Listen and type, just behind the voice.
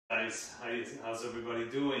guys, how's everybody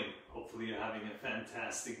doing? Hopefully you're having a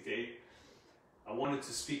fantastic day. I wanted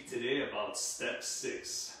to speak today about step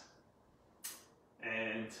 6.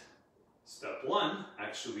 And step 1,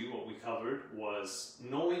 actually what we covered was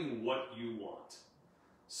knowing what you want.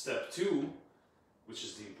 Step 2, which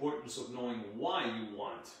is the importance of knowing why you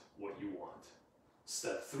want what you want.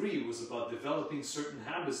 Step 3 was about developing certain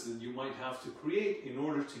habits that you might have to create in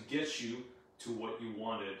order to get you to what you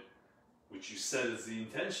wanted, which you set as the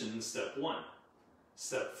intention in step 1.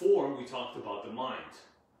 Step 4, we talked about the mind,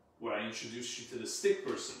 where I introduced you to the stick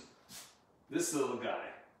person, this little guy,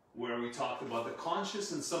 where we talked about the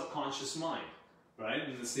conscious and subconscious mind, right?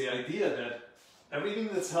 And it's the idea that everything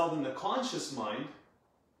that's held in the conscious mind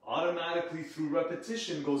automatically through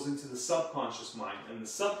repetition goes into the subconscious mind, and the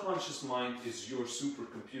subconscious mind is your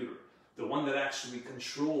supercomputer, the one that actually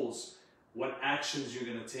controls what actions you're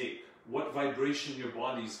going to take, what vibration your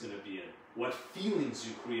body is going to be in, what feelings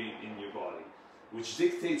you create in your body, which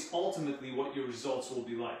dictates ultimately what your results will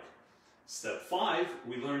be like. Step 5,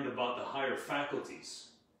 we learned about the higher faculties,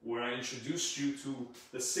 where I introduced you to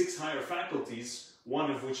the 6 higher faculties, one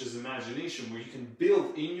of which is imagination, where you can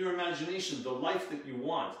build in your imagination the life that you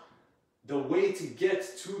want, the way to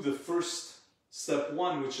get to the first step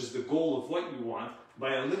 1, which is the goal of what you want,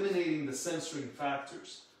 by eliminating the censoring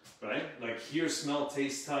factors, right? Like hear, smell,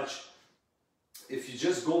 taste, touch. If you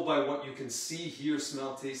just go by what you can see, hear,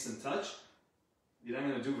 smell, taste, and touch, you're not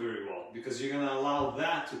going to do very well, because you're going to allow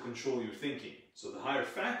that to control your thinking. So the higher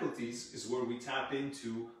faculties is where we tap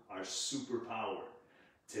into our superpower.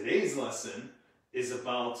 Today's lesson is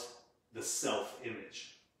about the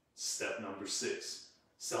self-image. Step number 6.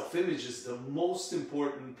 Self-image is the most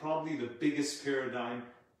important, probably the biggest paradigm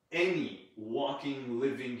any walking,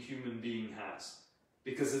 living human being has.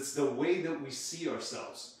 Because it's the way that we see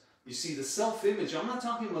ourselves. You see, the self-image, I'm not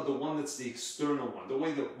talking about the one that's the external one, the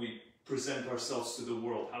way that we present ourselves to the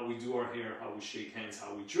world, how we do our hair, how we shake hands,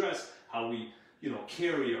 how we dress, how we,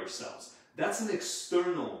 carry ourselves. That's an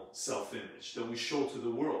external self-image that we show to the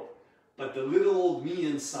world. But the little old me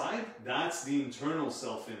inside, that's the internal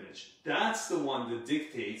self-image. That's the one that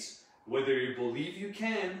dictates whether you believe you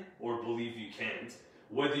can or believe you can't,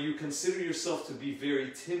 whether you consider yourself to be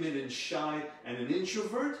very timid and shy and an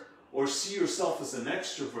introvert, or see yourself as an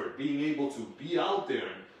extrovert, being able to be out there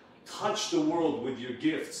and touch the world with your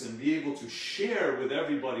gifts and be able to share with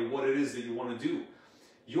everybody what it is that you want to do.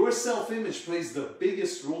 Your self-image plays the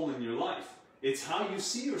biggest role in your life. It's how you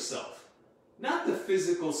see yourself. Not the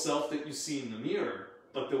physical self that you see in the mirror,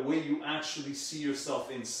 but the way you actually see yourself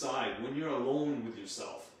inside, when you're alone with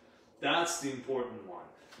yourself. That's the important one.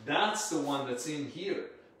 That's the one that's in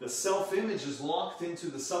here. The self-image is locked into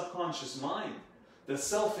the subconscious mind. The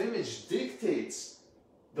self-image dictates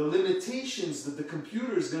the limitations that the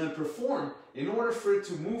computer is going to perform in order for it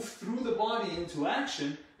to move through the body into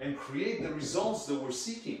action and create the results that we're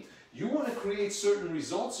seeking. You want to create certain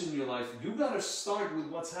results in your life, you got to start with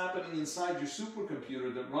what's happening inside your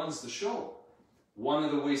supercomputer that runs the show. One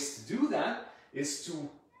of the ways to do that is to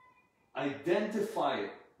identify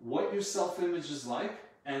what your self-image is like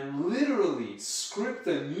and literally script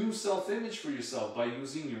a new self-image for yourself by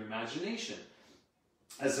using your imagination.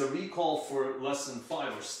 As a recall for lesson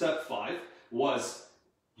 5 or step 5 was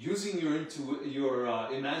using your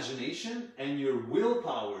imagination and your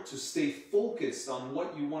willpower to stay focused on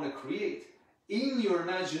what you want to create. In your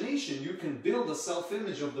imagination, you can build a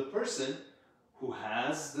self-image of the person who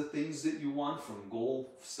has the things that you want from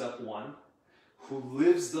goal step 1, who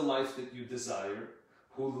lives the life that you desire,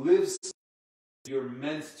 who lives you're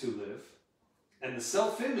meant to live. And the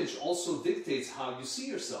self-image also dictates how you see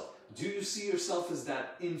yourself. Do you see yourself as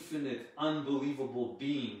that infinite, unbelievable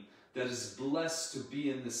being that is blessed to be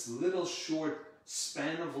in this little short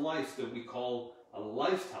span of life that we call a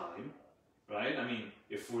lifetime, right? I mean,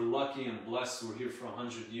 if we're lucky and blessed, we're here for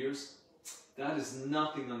 100 years. That is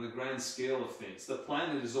nothing on the grand scale of things. The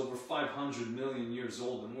planet is over 500 million years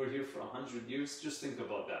old and we're here for 100 years. Just think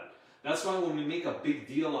about that. That's why when we make a big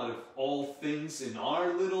deal out of all things in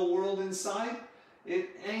our little world inside,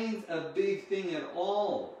 it ain't a big thing at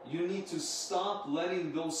all. You need to stop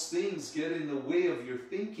letting those things get in the way of your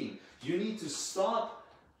thinking. You need to stop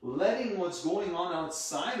letting what's going on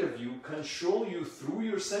outside of you control you through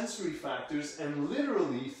your sensory factors and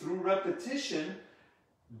literally through repetition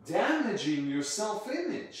damaging your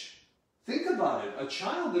self-image. Think about it. A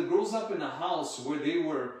child that grows up in a house where they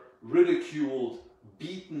were ridiculed,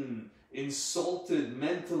 beaten, insulted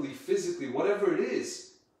mentally, physically, whatever it is,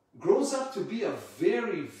 grows up to be a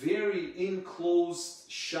very, very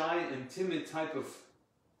enclosed, shy, and timid type of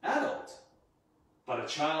adult. But a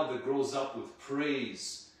child that grows up with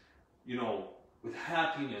praise, with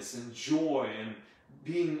happiness and joy and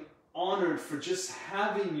being honored for just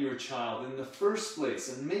having your child in the first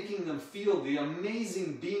place and making them feel the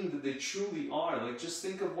amazing being that they truly are. Like, just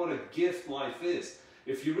think of what a gift life is.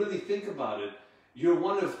 If you really think about it, you're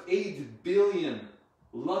one of 8 billion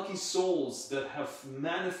lucky souls that have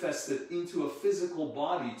manifested into a physical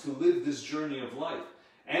body to live this journey of life.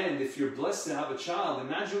 And if you're blessed to have a child,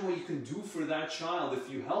 imagine what you can do for that child if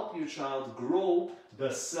you help your child grow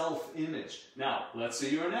the self-image. Now, let's say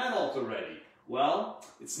you're an adult already. Well,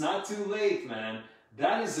 it's not too late, man.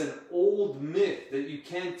 That is an old myth that you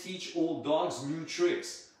can't teach old dogs new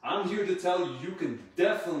tricks. I'm here to tell you, you can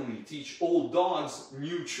definitely teach old dogs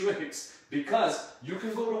new tricks, because you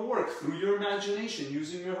can go to work through your imagination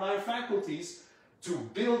using your higher faculties to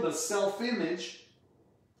build a self-image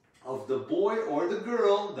of the boy or the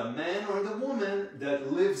girl, the man or the woman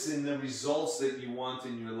that lives in the results that you want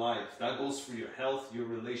in your life. That goes for your health, your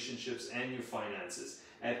relationships, and your finances.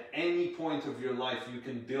 At any point of your life, you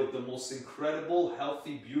can build the most incredible,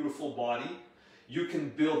 healthy, beautiful body. You can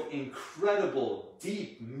build incredible,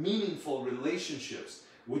 deep, meaningful relationships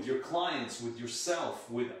with your clients, with yourself,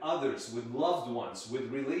 with others, with loved ones,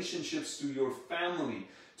 with relationships to your family,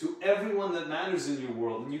 to everyone that matters in your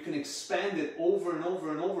world. And you can expand it over and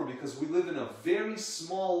over and over, because we live in a very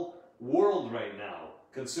small world right now,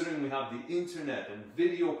 considering we have the internet and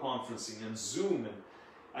video conferencing and Zoom, and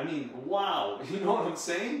I mean, wow, you know what I'm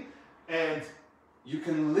saying? And you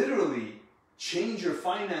can literally change your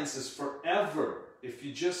finances forever if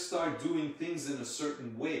you just start doing things in a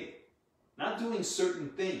certain way. Not doing certain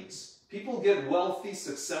things. People get wealthy,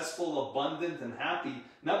 successful, abundant, and happy,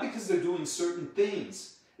 not because they're doing certain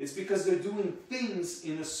things. It's because they're doing things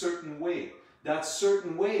in a certain way. That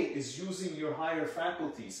certain way is using your higher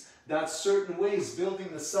faculties. That certain way is building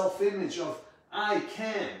the self-image of I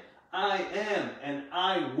can, I am, and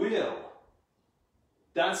I will.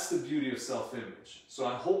 That's the beauty of self-image. So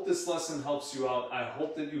I hope this lesson helps you out. I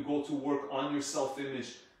hope that you go to work on your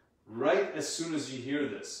self-image right as soon as you hear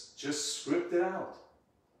this. Just script it out.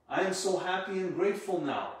 I am so happy and grateful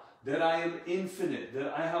now that I am infinite,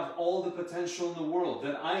 that I have all the potential in the world,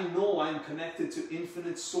 that I know I am connected to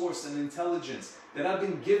infinite source and intelligence, that I've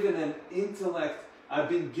been given an intellect, I've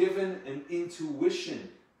been given an intuition,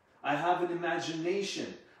 I have an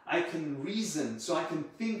imagination, I can reason, so I can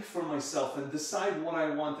think for myself and decide what I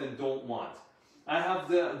want and don't want. I have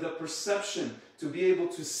the perception to be able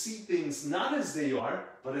to see things not as they are,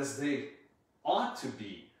 but as they ought to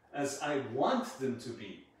be, as I want them to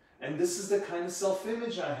be. And this is the kind of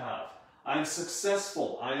self-image I have. I am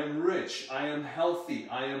successful, I am rich, I am healthy,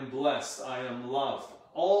 I am blessed, I am loved.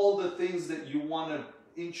 All the things that you want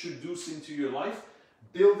to introduce into your life,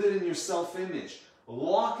 build it in your self-image.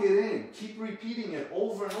 Lock it in. Keep repeating it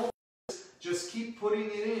over and over. Just keep putting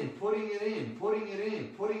it in, putting it in, putting it in,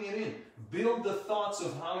 putting it in. Build the thoughts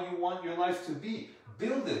of how you want your life to be.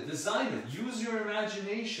 Build it, design it. Use your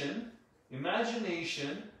imagination,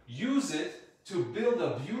 use it to build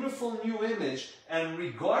a beautiful new image, and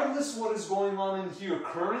regardless what is going on in here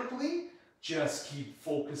currently, just keep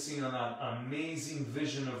focusing on that amazing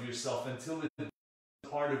vision of yourself until it becomes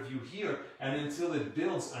part of you here, and until it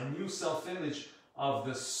builds a new self-image of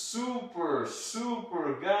the super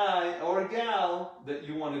guy or gal that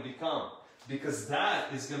you want to become. Because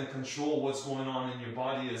that is going to control what's going on in your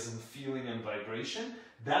body as in feeling and vibration.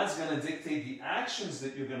 That's going to dictate the actions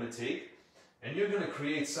that you're going to take. And you're going to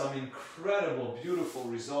create some incredible, beautiful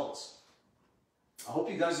results. I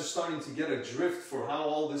hope you guys are starting to get a drift for how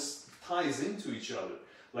all this ties into each other.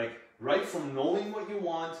 Like, right from knowing what you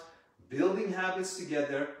want, building habits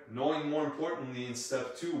together, knowing more importantly in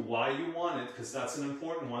step 2 why you want it, because that's an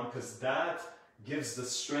important one, because that gives the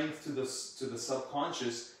strength to the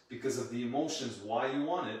subconscious because of the emotions, why you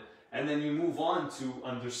want it. And then you move on to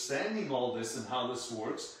understanding all this and how this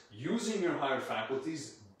works, using your higher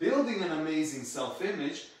faculties, building an amazing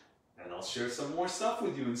self-image, and I'll share some more stuff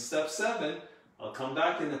with you in step 7. I'll come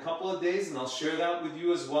back in a couple of days and I'll share that with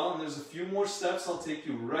you as well. And there's a few more steps. I'll take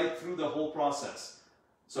you right through the whole process.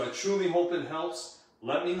 So I truly hope it helps.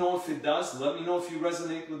 Let me know if it does. Let me know if you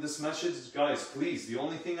resonate with this message. Guys, please, the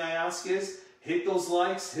only thing I ask is hit those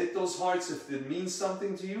likes, hit those hearts if it means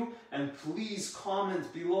something to you, and please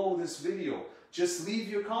comment below this video. Just leave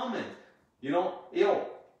your comment. You know, yo,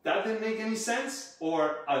 that didn't make any sense,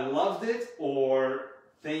 or I loved it, or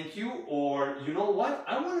thank you, or you know what?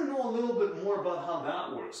 I want to know a little bit more about how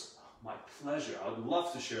that works. My pleasure. I would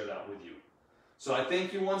love to share that with you. So I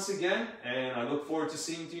thank you once again, and I look forward to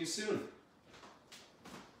seeing you soon.